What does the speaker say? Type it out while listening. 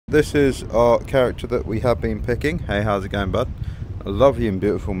this is our character that we have been picking. Hey, how's it going, bud? A lovely and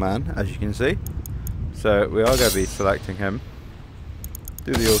beautiful man, as you can see. So we are going to be selecting him.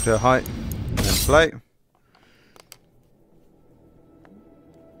 Do the auto height and then play.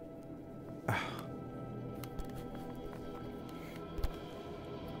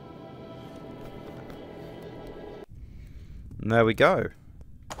 And there we go.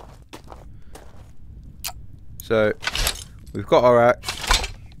 So we've got our axe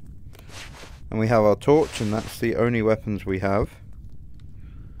and we have our torch, and that's the only weapons we have.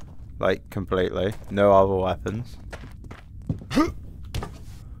 Like, completely. No other weapons.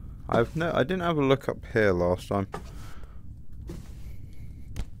 I didn't have a look up here last time.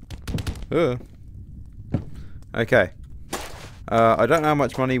 Ugh. Okay. I don't know how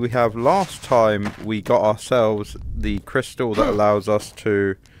much money we have. Last time we got ourselves the crystal that allows us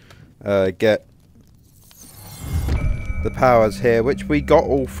to get the powers here, which we got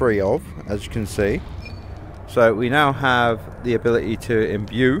all three of, as you can see. So we now have the ability to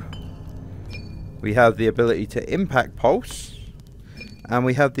imbue. We have the ability to impact pulse. And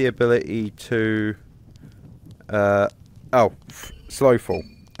we have the ability to slow fall.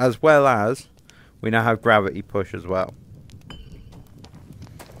 As well as we now have gravity push as well.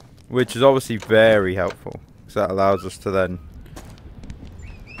 Which is obviously very helpful, because that allows us to then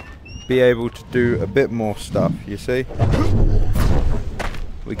be able to do a bit more stuff, you see.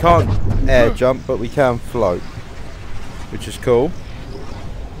 We can't air jump, but we can float, which is cool.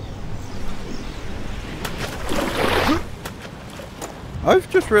 I've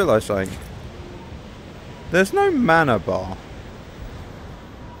just realised something. There's no mana bar.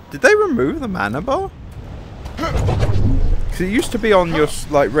 Did they remove the mana bar? Because it used to be on your,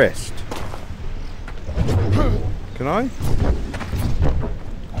 like, wrist. Can I?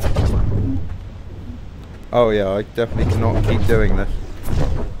 Oh yeah, I definitely cannot keep doing this.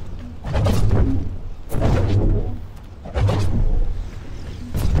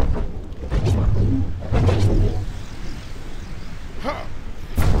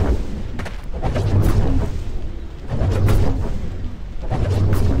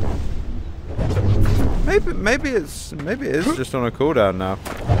 Maybe it is just on a cooldown now.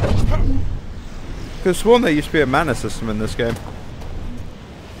 Because sworn there used to be a mana system in this game.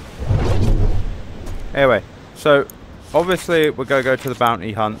 Anyway, so obviously we're gonna go to the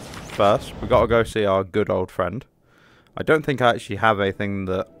bounty hunt first. We gotta go see our good old friend. I don't think I actually have anything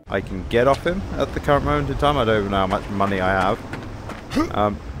that I can get off him at the current moment in time. I don't even know how much money I have.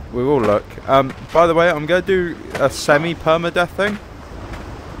 We will look. By the way, I'm gonna do a semi-permadeath thing,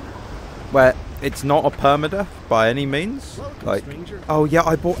 where it's not a permadeath by any means. Like, oh yeah,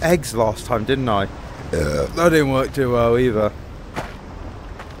 I bought eggs last time, didn't I? That didn't work too well either,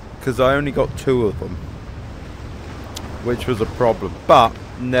 because I only got 2 of them, which was a problem. But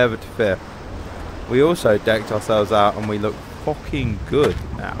never to fear. We also decked ourselves out, and we look fucking good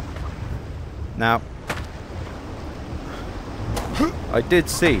now. Now, I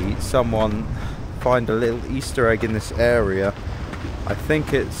did see someone find a little Easter egg in this area. I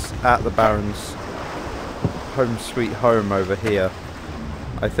think it's at the Baron's home sweet home over here.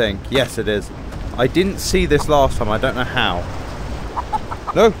 I think. Yes, it is. I didn't see this last time. I don't know how.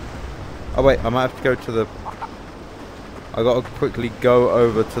 No! Oh wait, I might have to go to the... I gotta quickly go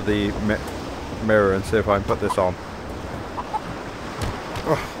over to the mirror and see if I can put this on.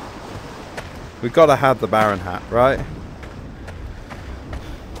 We've gotta have the Baron hat, right?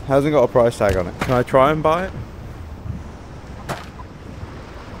 Hasn't got a price tag on it. Can I try and buy it?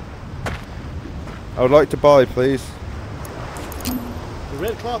 I would like to buy, please. The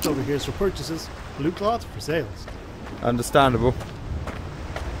red cloth over here is for purchases. Blue cloth for sales. Understandable.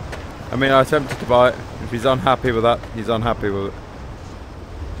 I mean, I attempted to buy it. If he's unhappy with that, he's unhappy with it.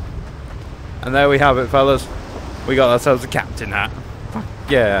 And there we have it, fellas. We got ourselves a captain hat.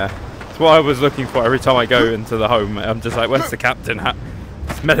 Yeah. It's what I was looking for every time I go into the home. I'm just like, where's the captain hat?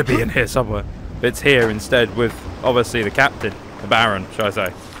 It's meant to be in here somewhere. But it's here instead with, obviously, the captain. The Baron, shall I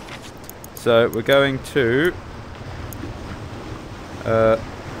say. So, we're going to...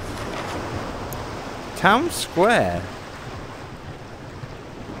 Town Square.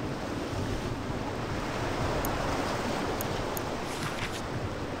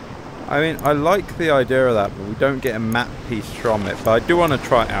 I mean, I like the idea of that, but we don't get a map piece from it. But I do want to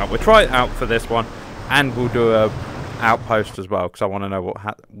try it out. We'll try it out for this one, and we'll do a outpost as well, because I want to know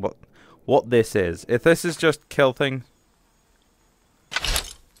what this is. If this is just kill things,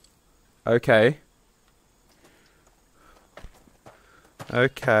 okay.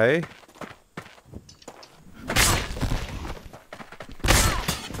 Okay.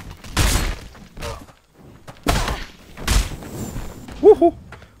 Woohoo!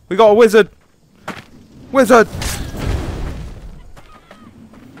 We got a wizard! Wizard!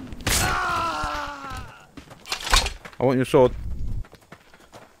 I want your sword.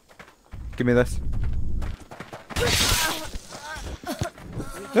 Give me this.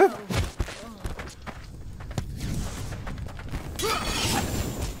 Yeah.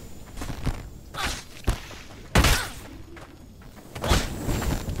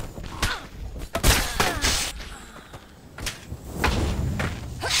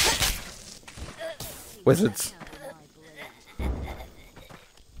 Wizards.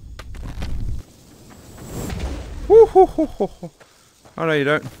 Woo -hoo -hoo -hoo -hoo. Oh no, you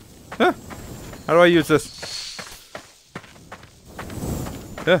don't. Huh? How do I use this?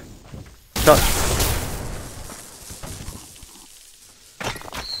 Yeah. Touch.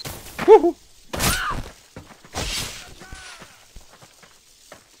 Woohoo!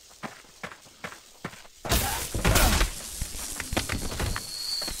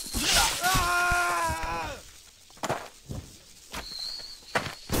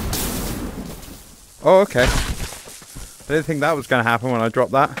 Oh, okay. I didn't think that was going to happen when I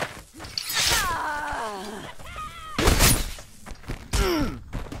dropped that.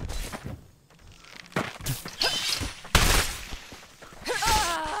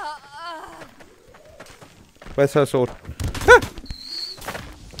 Where's her sword?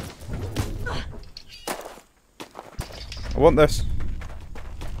 I want this.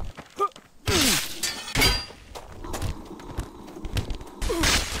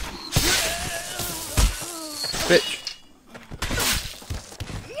 Bitch.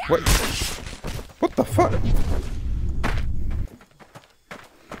 Wait. What the fuck?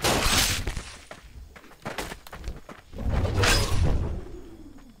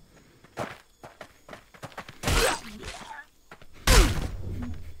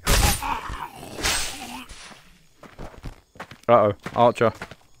 Uh-oh. Archer.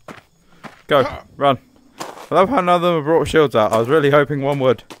 Go. Run. I love how none of them have brought shields out. I was really hoping one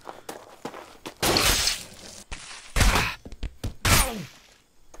would.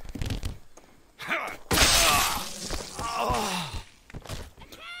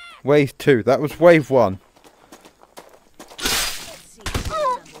 Wave 2. That was wave 1.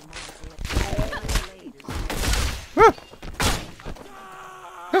 Ah!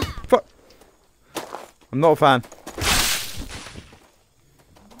 Ah, fuck. I'm not a fan.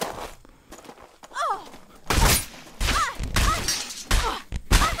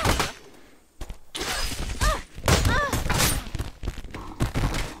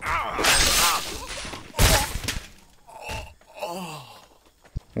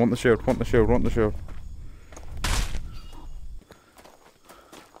 Want the shield, want the shield, want the shield.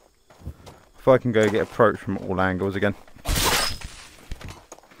 If I can go get approached from all angles again.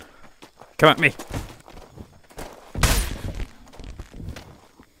 Come at me!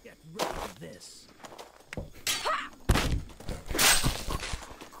 Get rid of this.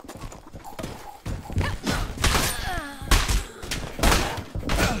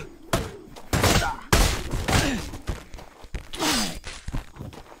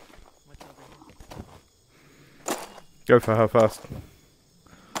 Go for her first.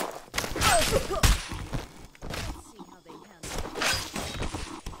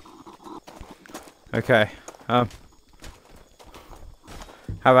 Okay. How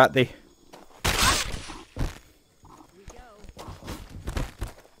about the...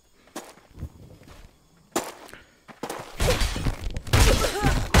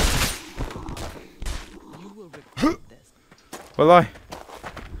 Will I?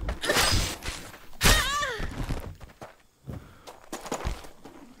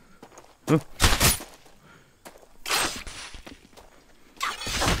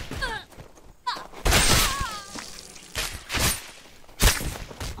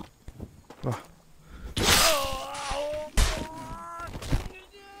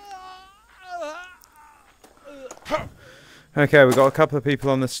 Okay, we've got a couple of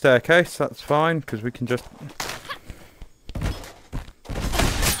people on the staircase. That's fine, because we can just...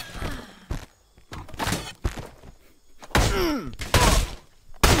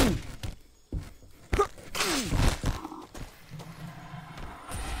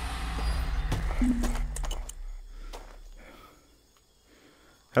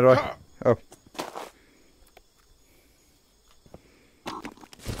 How do I... Oh.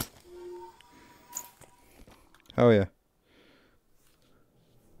 Oh, yeah.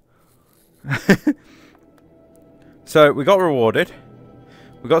 So, we got rewarded.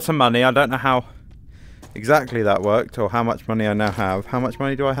 We got some money. I don't know how exactly that worked or how much money I now have. How much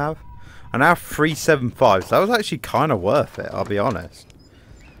money do I have? I now have 375. So that was actually kind of worth it, I'll be honest.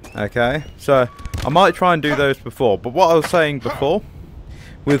 Okay, so I might try and do those before. But what I was saying before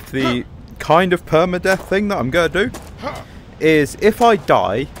with the kind of permadeath thing that I'm going to do is if I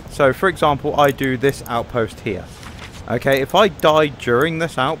die, so for example I do this outpost here, okay, if I die during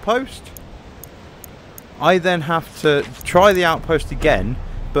this outpost, I then have to try the outpost again,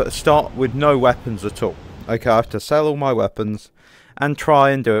 but start with no weapons at all. Okay, I have to sell all my weapons and try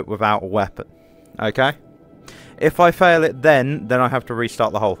and do it without a weapon. Okay? If I fail it then I have to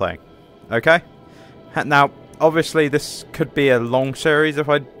restart the whole thing. Okay? Now, obviously this could be a long series if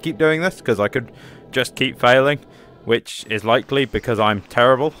I keep doing this, because I could just keep failing, which is likely because I'm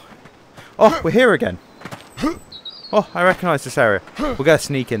terrible. Oh, we're here again. Oh, I recognise this area. We're going to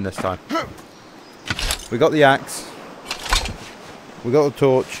sneak in this time. We got the axe, we got the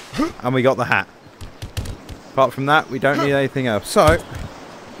torch, and we got the hat. Apart from that, we don't need anything else. So, I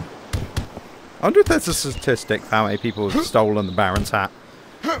wonder if there's a statistic for how many people have stolen the Baron's hat.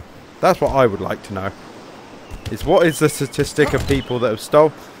 That's what I would like to know. Is what is the statistic of people that have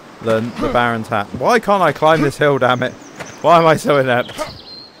stolen the Baron's hat? Why can't I climb this hill, damn it? Why am I so inept?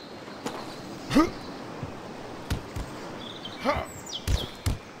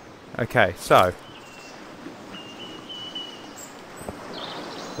 Okay, so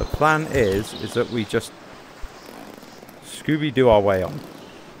the plan is that we just Scooby-Doo our way on.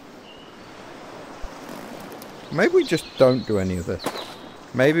 Maybe we just don't do any of this.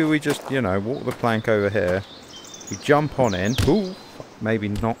 Maybe we just, you know, walk the plank over here. We jump on in. Ooh, maybe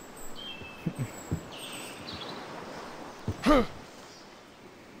not.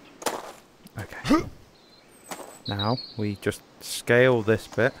 Okay. Now, we just scale this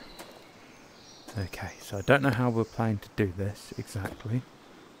bit. Okay, so I don't know how we're planning to do this exactly.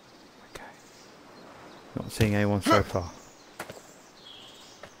 Okay. Not seeing anyone so far.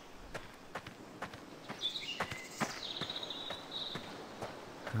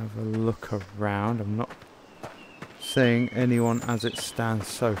 Have a look around. I'm not seeing anyone as it stands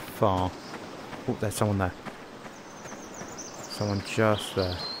so far. Oh, there's someone there. Someone just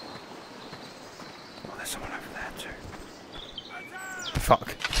there. Oh, there's someone over there too.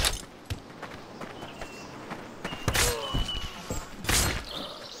 Fuck.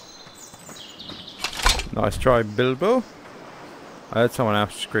 Nice try, Bilbo. I heard someone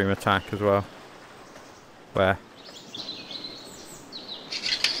else scream attack as well. Where?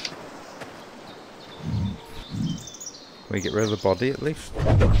 Can we get rid of the body at least?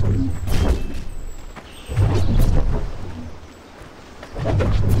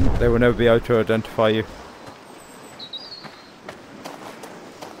 They will never be able to identify you.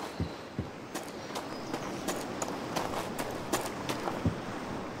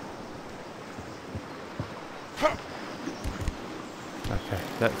 Okay,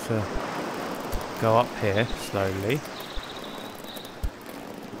 let's go up here slowly.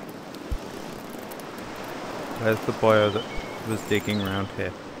 Where's the boy that was digging around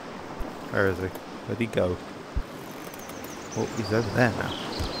here? Where is he? Where'd he go? Oh, he's over there now.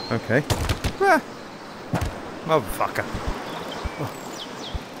 Okay. Ah! Motherfucker. Oh.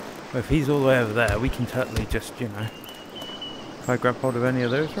 Well, if he's all the way over there, we can totally just, you know... If I grab hold of any of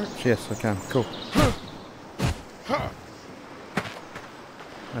those ropes? Yes, I can. Cool.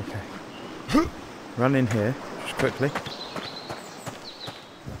 Okay. Run in here, just quickly.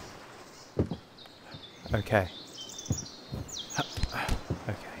 Okay.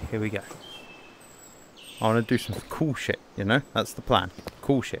 Okay, here we go. I want to do some cool shit, you know? That's the plan.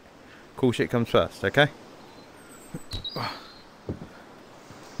 Cool shit. Cool shit comes first, okay?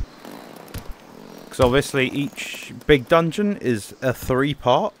 Because obviously each big dungeon is a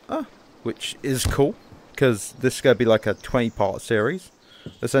 3-part, which is cool. Because this is going to be like a 20-part series,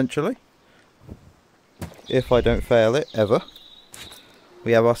 essentially. If I don't fail it, ever.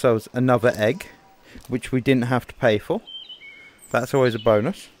 We have ourselves another egg, which we didn't have to pay for. That's always a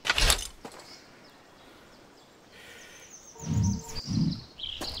bonus.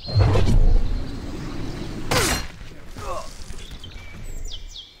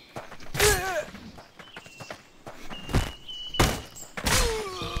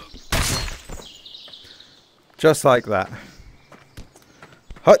 Just like that.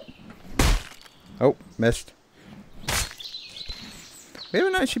 Hut! Oh, missed. We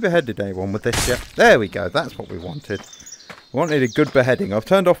haven't actually beheaded anyone with this yet. There we go, that's what we wanted. We wanted a good beheading. I've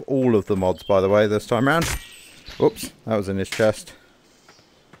turned off all of the mods, by the way, this time round. Oops, that was in his chest.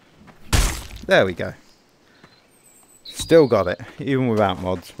 There we go. Still got it. Even without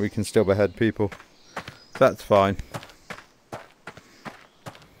mods, we can still behead people. That's fine.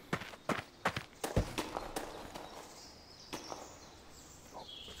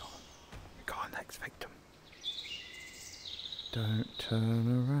 Don't turn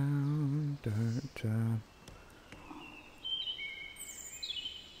around, don't turn.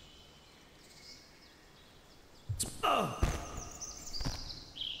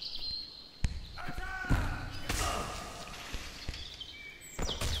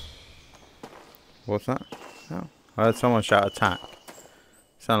 What's that? Oh, I heard someone shout attack.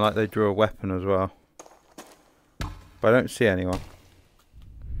 Sound like they drew a weapon as well. But I don't see anyone.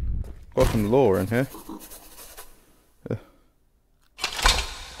 Got some lore in here.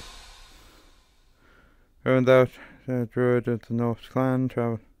 Going out, druid of the North Clan,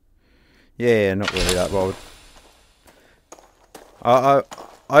 travel. Yeah, not really that bothered.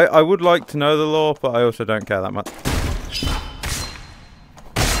 I would like to know the lore, but I also don't care that much.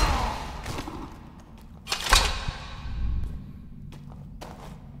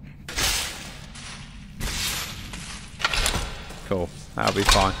 Cool, that'll be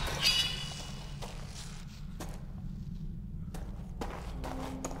fine.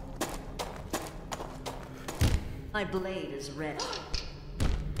 My blade is ready.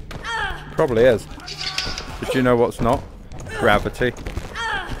 Probably is. But you know what's not? Gravity.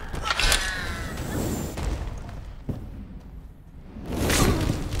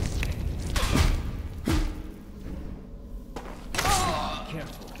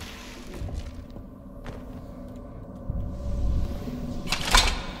 Careful.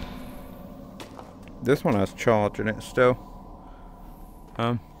 This one has charge in it still.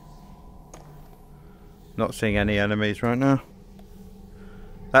 Not seeing any enemies right now.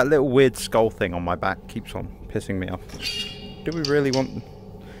 That little weird skull thing on my back keeps on pissing me off. Do we really want...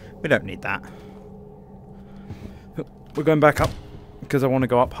 We don't need that. We're going back up because I want to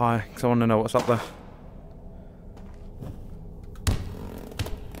go up higher because I want to know what's up there.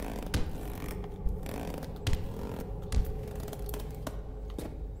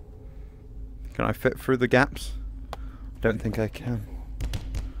 Can I fit through the gaps? I don't think I can.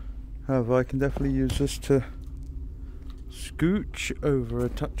 However, I can definitely use this to scooch over a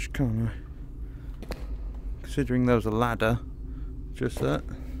touch, can't I? Considering there was a ladder just there.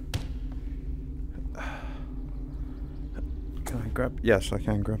 Can I grab? Yes, I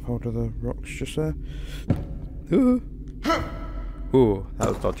can grab hold of the rocks just there. Ooh, ooh, that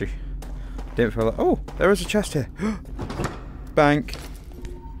was dodgy. Didn't feel like. Oh, there is a chest here. Bank.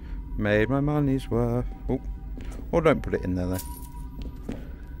 Made my money's worth. Oh, or don't put it in there then.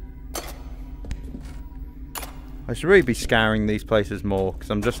 I should really be scouring these places more because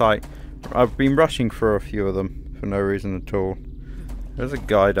I'm just like, I've been rushing through a few of them for no reason at all. There's a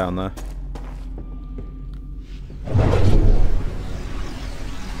guy down there.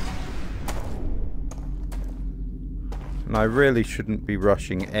 And I really shouldn't be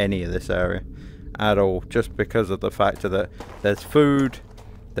rushing any of this area at all, just because of the fact that there's food,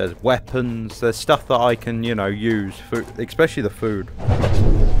 there's weapons, there's stuff that I can, you know, use, food, especially the food.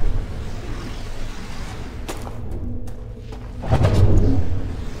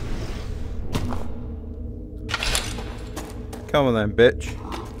 Come on then, bitch.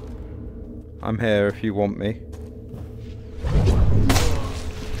 I'm here if you want me.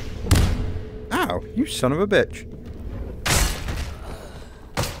 Ow, you son of a bitch.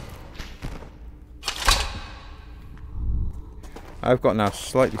 I've got now a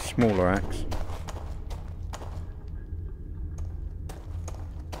slightly smaller axe.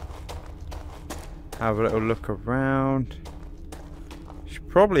 Have a little look around. Should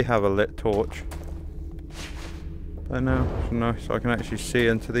probably have a lit torch. But no, so I can actually see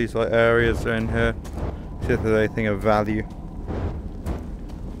into these like areas in here. See if there's anything of value.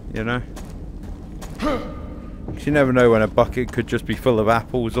 You know? Because you never know when a bucket could just be full of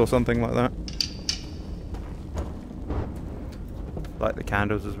apples or something like that. Light the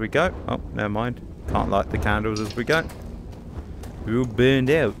candles as we go. Oh, never mind. Can't light the candles as we go. We'll burn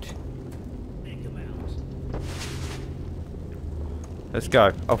out. Let's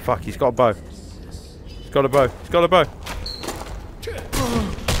go. Oh fuck, he's got a bow. He's got a bow. He's got a bow.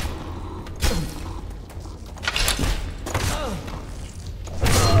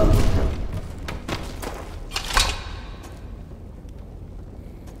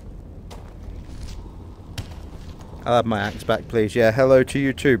 I'll have my axe back, please. Yeah, hello to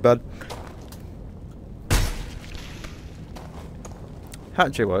you too, bud.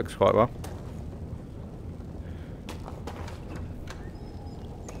 Hatchet works quite well.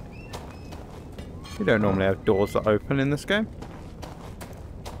 You don't normally have doors that open in this game.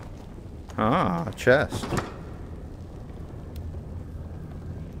 Ah, a chest.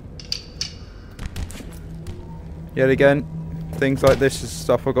 Yet again, things like this is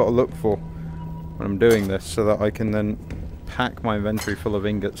stuff I've got to look for when I'm doing this, so that I can then pack my inventory full of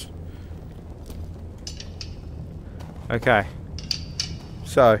ingots. Okay,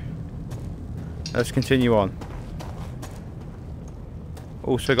 so let's continue on.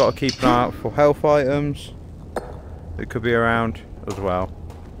 Also got to keep an eye out for health items that could be around as well.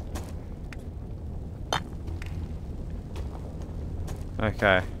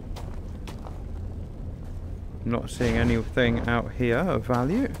 Okay. Not seeing anything out here of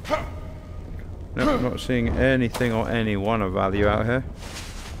value. Nope, not seeing anything or anyone of value out here.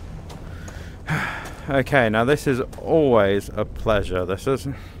 Okay, now this is always a pleasure. This is...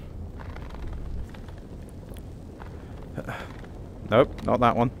 Nope, not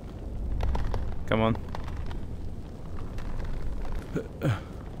that one. Come on.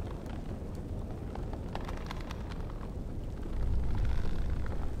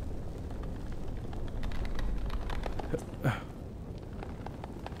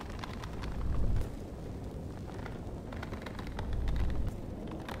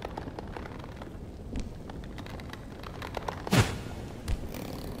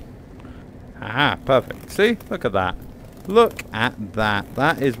 Aha, perfect. See? Look at that. Look at that.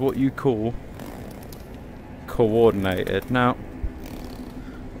 That is what you call coordinated. Now,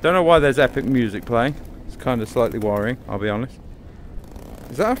 don't know why there's epic music playing. It's kind of slightly worrying, I'll be honest.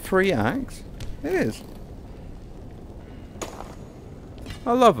 Is that a free axe? It is.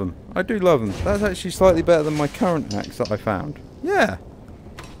 I love them. I do love them. That's actually slightly better than my current axe that I found. Yeah.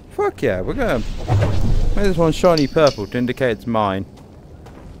 Fuck yeah, we're going to make this one shiny purple to indicate it's mine.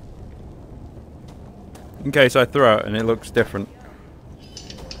 In case I throw it and it looks different.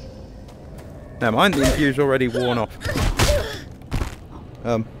 Never mind, the infue's already worn off.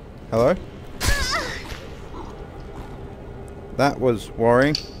 Hello? That was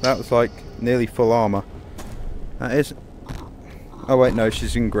worrying. That was like nearly full armor. That is... Oh wait, no,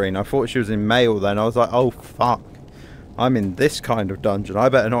 she's in green. I thought she was in male then. I was like, oh fuck. I'm in this kind of dungeon. I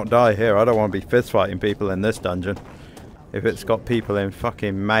better not die here. I don't want to be fist fighting people in this dungeon. If it's got people in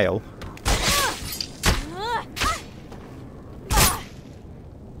fucking male.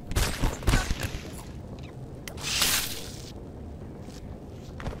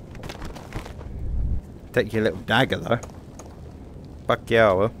 Take your little dagger though. Fuck yeah,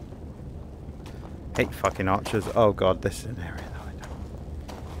 I will. Hate fucking archers. Oh god, this is an area that I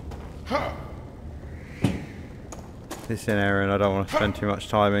don't. This is an area and I don't want to spend too much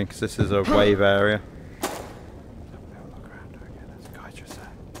time in because this is a wave area. There's a guy just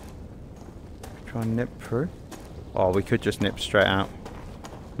there. Try and nip through. Oh, we could just nip straight out.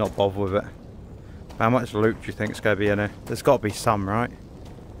 Not bother with it. How much loot do you think is going to be in here? There's got to be some, right?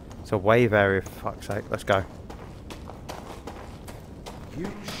 It's a wave area, for fuck's sake. Let's go.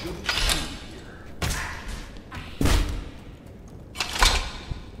 You should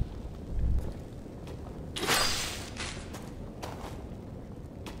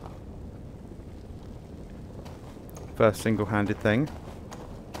First single-handed thing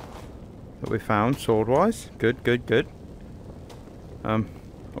that we found, sword-wise. Good, good, good.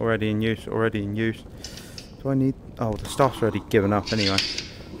 Already in use, already in use. Do I need... Oh, the staff's already given up anyway.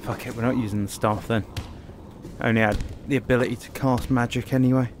 Fuck it, we're not using the staff then. I only had the ability to cast magic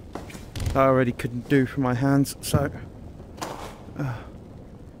anyway. That I already couldn't do from my hands, so...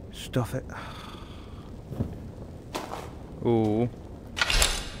 stuff it. Ooh.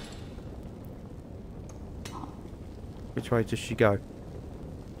 Which way does she go?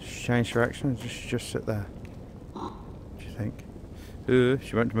 Does she change direction or does she just sit there? What do you think?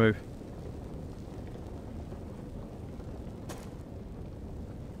 She won't move.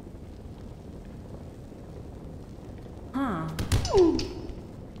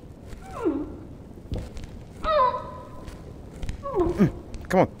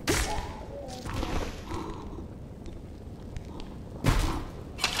 Come on.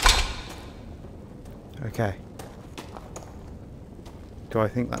 Okay. Do I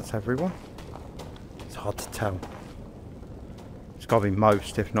think that's everyone? It's hard to tell. It's got to be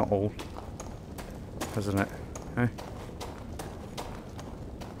most, if not all. Hasn't it? Eh?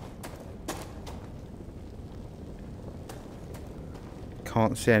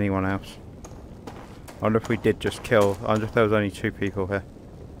 Can't see anyone else. I wonder if we did just kill. I wonder if there was only 2 people here.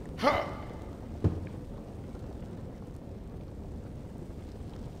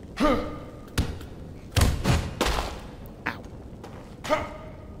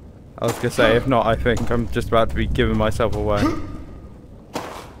 I was gonna say, if not, I think I'm just about to be giving myself away.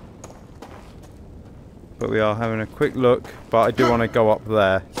 But we are having a quick look, but I do want to go up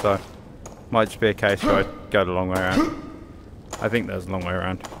there, so might just be a case where I go the long way around. I think there's a long way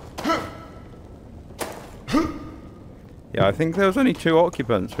around. Yeah, I think there was only 2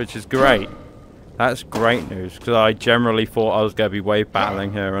 occupants, which is great. That's great news, because I generally thought I was going to be wave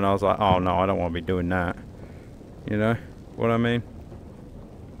battling here, and I was like, oh no, I don't want to be doing that. You know what I mean?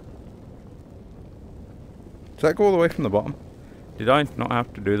 Does that go all the way from the bottom? Did I not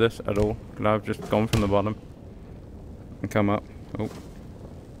have to do this at all? Could I have just gone from the bottom and come up? Oh.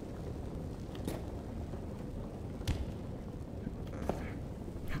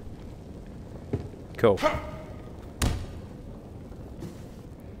 Cool.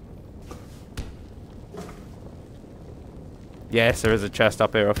 Yes, there is a chest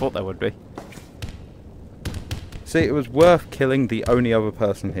up here. I thought there would be. See, it was worth killing the only other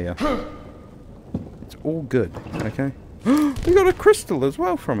person here. It's all good, okay? We got a crystal as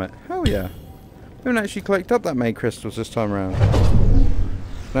well from it. Hell yeah. We haven't actually collected up that many crystals this time around.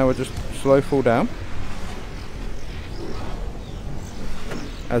 Now we'll just slow fall down.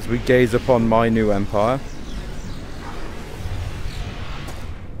 As we gaze upon my new empire.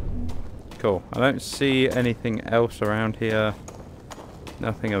 Cool. I don't see anything else around here.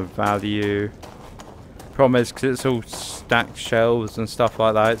 Nothing of value. Problem is, because it's all stacked shelves and stuff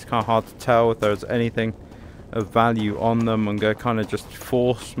like that, it's kind of hard to tell if there's anything of value on them. I'm going to kind of just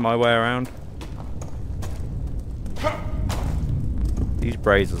force my way around. These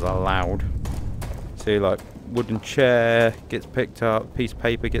braziers are loud. See, like, wooden chair gets picked up, piece of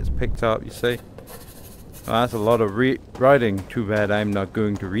paper gets picked up, you see. Well, that's a lot of writing. Too bad I'm not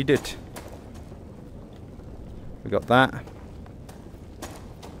going to read it. We got that.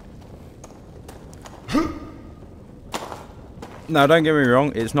 Now, don't get me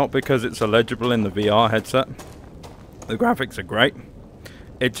wrong, it's not because it's illegible in the VR headset. The graphics are great.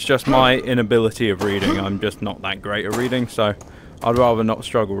 It's just my inability of reading. I'm just not that great at reading, so I'd rather not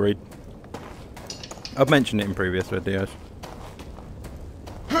struggle read. I've mentioned it in previous videos.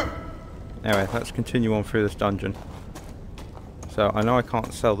 Anyway, let's continue on through this dungeon. So, I know I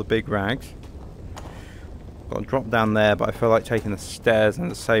can't sell the big rags. Got to drop down there, but I feel like taking the stairs and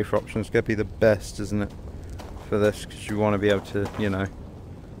the safer option is going to be the best, isn't it? For this, because you want to be able to, you know,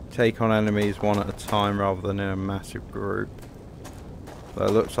 take on enemies one at a time rather than in a massive group. So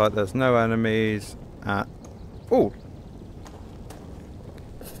it looks like there's no enemies at... Oh!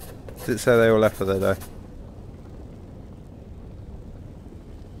 Did it say they all left for their day?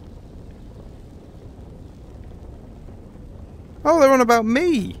 Oh, they're on about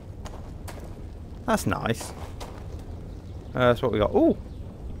me! That's nice. That's what we got. Oh!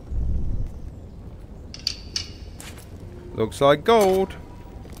 Looks like gold.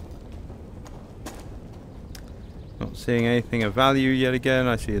 Not seeing anything of value yet again.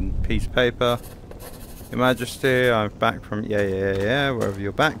 I see a piece of paper. Your Majesty, I'm back from... Yeah. Wherever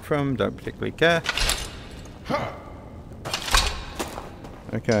you're back from. Don't particularly care.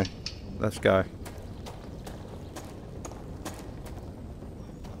 Okay. Let's go.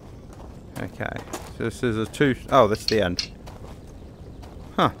 Okay. So this is a two... Oh, this is the end.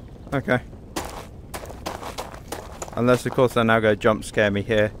 Huh. Okay. Unless, of course, they're now going to jump scare me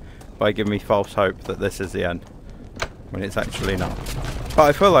here by giving me false hope that this is the end. When it's actually not. But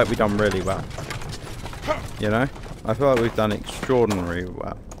I feel like we've done really well. You know? I feel like we've done extraordinarily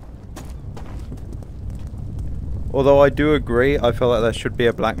well. Although I do agree, I feel like there should be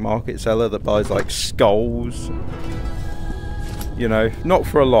a black market seller that buys, like, skulls. You know, not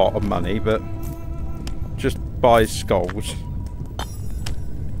for a lot of money, but just buys skulls.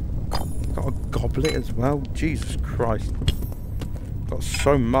 Got a goblet as well. Jesus Christ. Got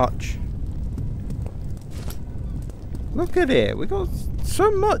so much. Look at it. We got so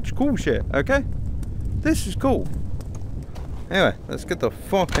much cool shit, okay? This is cool. Anyway, let's get the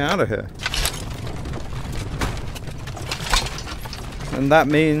fuck out of here. And that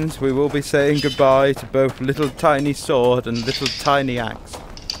means we will be saying goodbye to both little tiny sword and little tiny axe.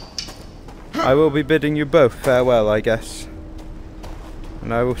 I will be bidding you both farewell, I guess.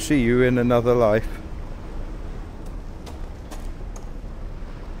 And I will see you in another life.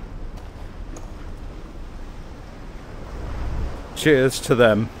 Cheers to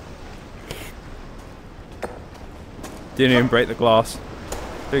them. Didn't even break the glass.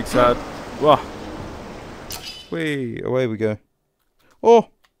 Big sad. Whoa. Whee, away we go. Oh!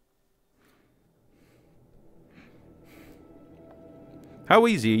 How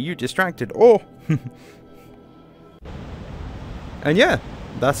easy are you distracted? Oh! And yeah,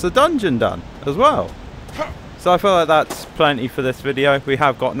 that's the dungeon done as well. So I feel like that's plenty for this video. We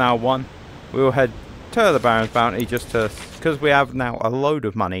have got now one. We will head to the Baron's Bounty just to... Because we have now a load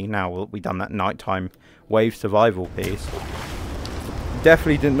of money. Now we've done that nighttime wave survival piece.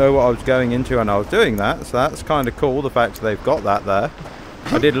 Definitely didn't know what I was going into when I was doing that. So that's kind of cool, the fact that they've got that there.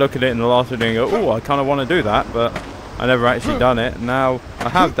 I did look at it in the last video and go, oh, I kind of want to do that. But I never actually done it. Now I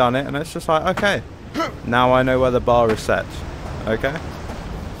have done it and it's just like, okay. Now I know where the bar is set. Okay.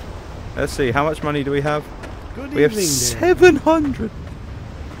 Let's see, how much money do we have? We have 700.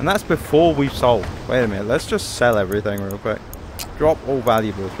 And that's before we've sold. Wait a minute, let's just sell everything real quick. Drop all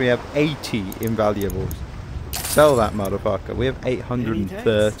valuables. We have 80 in valuables. Sell that motherfucker. We have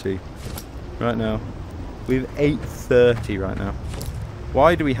 830 right now. We have 830 right now.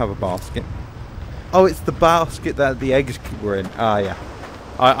 Why do we have a basket? Oh, it's the basket that the eggs were in. Ah, yeah.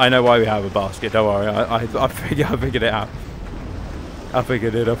 I know why we have a basket. Don't worry. I figured it out. I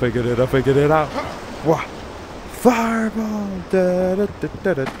figured it out. Wah! Fireball!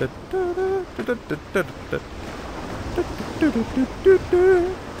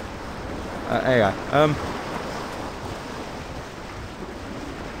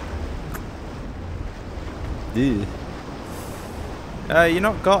 Anyway, you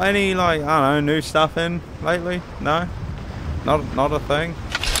not got any, like, I don't know, new stuff in lately? No? Not a thing?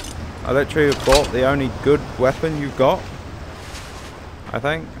 I literally bought the only good weapon you've got, I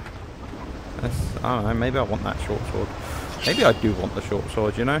think. I don't know, maybe I want that short sword. Maybe I do want the short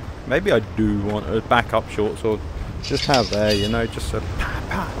sword, you know? Maybe I do want a backup short sword. Just have there, you know, just a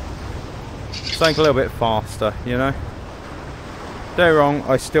pa. Something a little bit faster, you know? Don't get me wrong,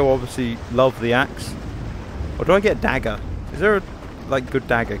 I still obviously love the axe. Or do I get dagger? Is there a, like, good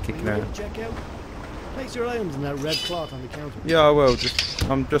dagger kicking around? Check out. Place your items in that red cloth on the counter. Yeah, I will.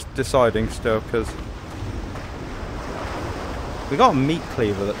 I'm just deciding still, because we got a meat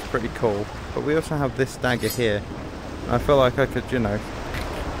cleaver that's pretty cool, but we also have this dagger here. And I feel like I could, you know,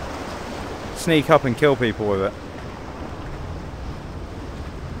 sneak up and kill people with it.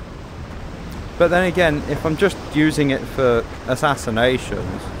 But then again, if I'm just using it for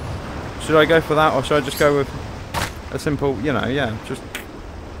assassinations, should I go for that, or should I just go with a simple, you know, yeah, just...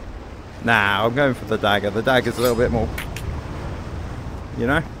 Nah, I'm going for the dagger. The dagger's a little bit more, you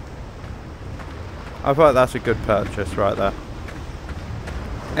know? I feel like that's a good purchase right there.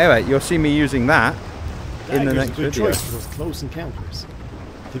 Anyway, you'll see me using that in the next video. Choice for those close encounters.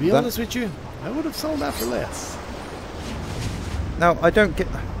 To be honest with you, I would have sold that for less. Now, I don't get...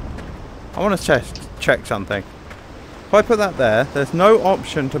 I want to check something. If I put that there, there's no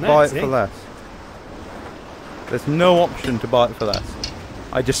option to buy it for less. There's no option to buy it for less.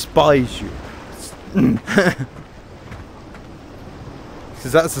 I despise you.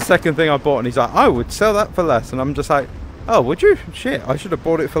 Because that's the second thing I bought, and he's like, I would sell that for less. And I'm just like, oh, would you? Shit, I should have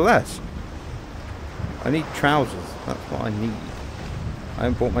bought it for less. I need trousers. That's what I need. I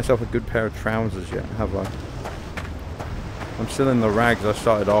haven't bought myself a good pair of trousers yet, have I? I'm still in the rags I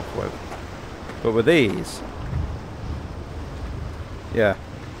started off with. But with these... Yeah.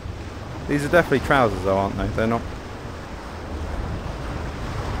 These are definitely trousers though, aren't they? They're not...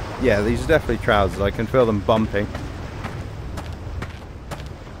 Yeah, these are definitely trousers. I can feel them bumping.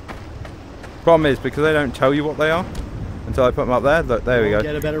 Problem is, because they don't tell you what they are until I put them up there. Look, there we go.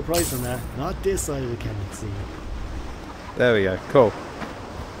 Get a better price on that. Not this side of the camera, see. There we go. Cool.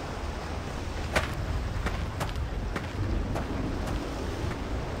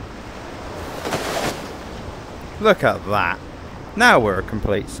 Look at that. Now we're a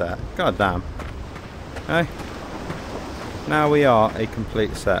complete set. God damn. Okay. Now we are a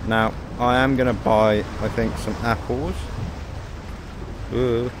complete set. Now, I am going to buy, I think, some apples.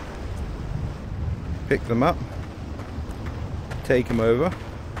 Ooh. Pick them up. Take them over.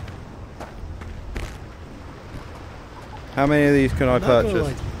 How many of these can I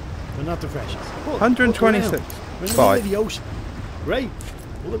purchase? They're not the freshest. 126. We're in the middle of the ocean. Great.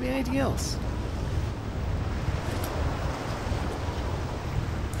 Will there be anything else?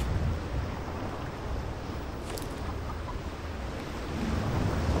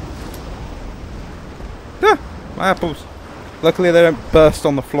 My apples. Luckily they don't burst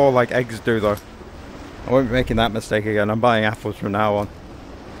on the floor like eggs do though. I won't be making that mistake again. I'm buying apples from now on.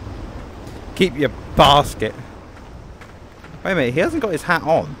 Keep your basket. Wait a minute, he hasn't got his hat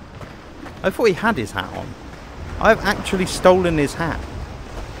on. I thought he had his hat on. I've actually stolen his hat.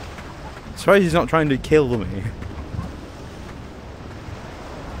 I suppose he's not trying to kill me.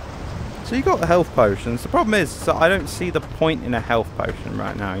 So you got the health potions. The problem is that I don't see the point in a health potion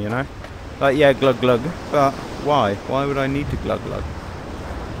right now, you know? Like, yeah, glug glug, but why? Why would I need to glug glug?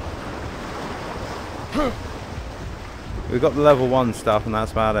 We've got the level 1 stuff and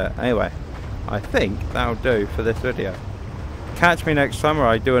that's about it. Anyway, I think that'll do for this video. Catch me next time where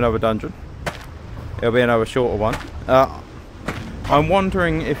I do another dungeon. It'll be another shorter one. I'm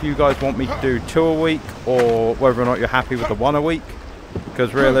wondering if you guys want me to do 2 a week or whether or not you're happy with the 1 a week.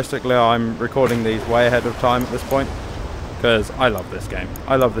 Because realistically, I'm recording these way ahead of time at this point. Because I love this game.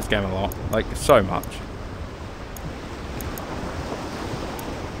 I love this game a lot. Like, so much.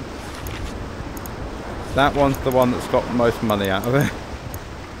 That one's the one that's got the most money out of it.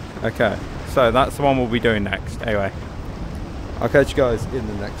 Okay, so that's the one we'll be doing next. Anyway, I'll catch you guys in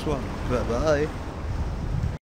the next one. Bye-bye.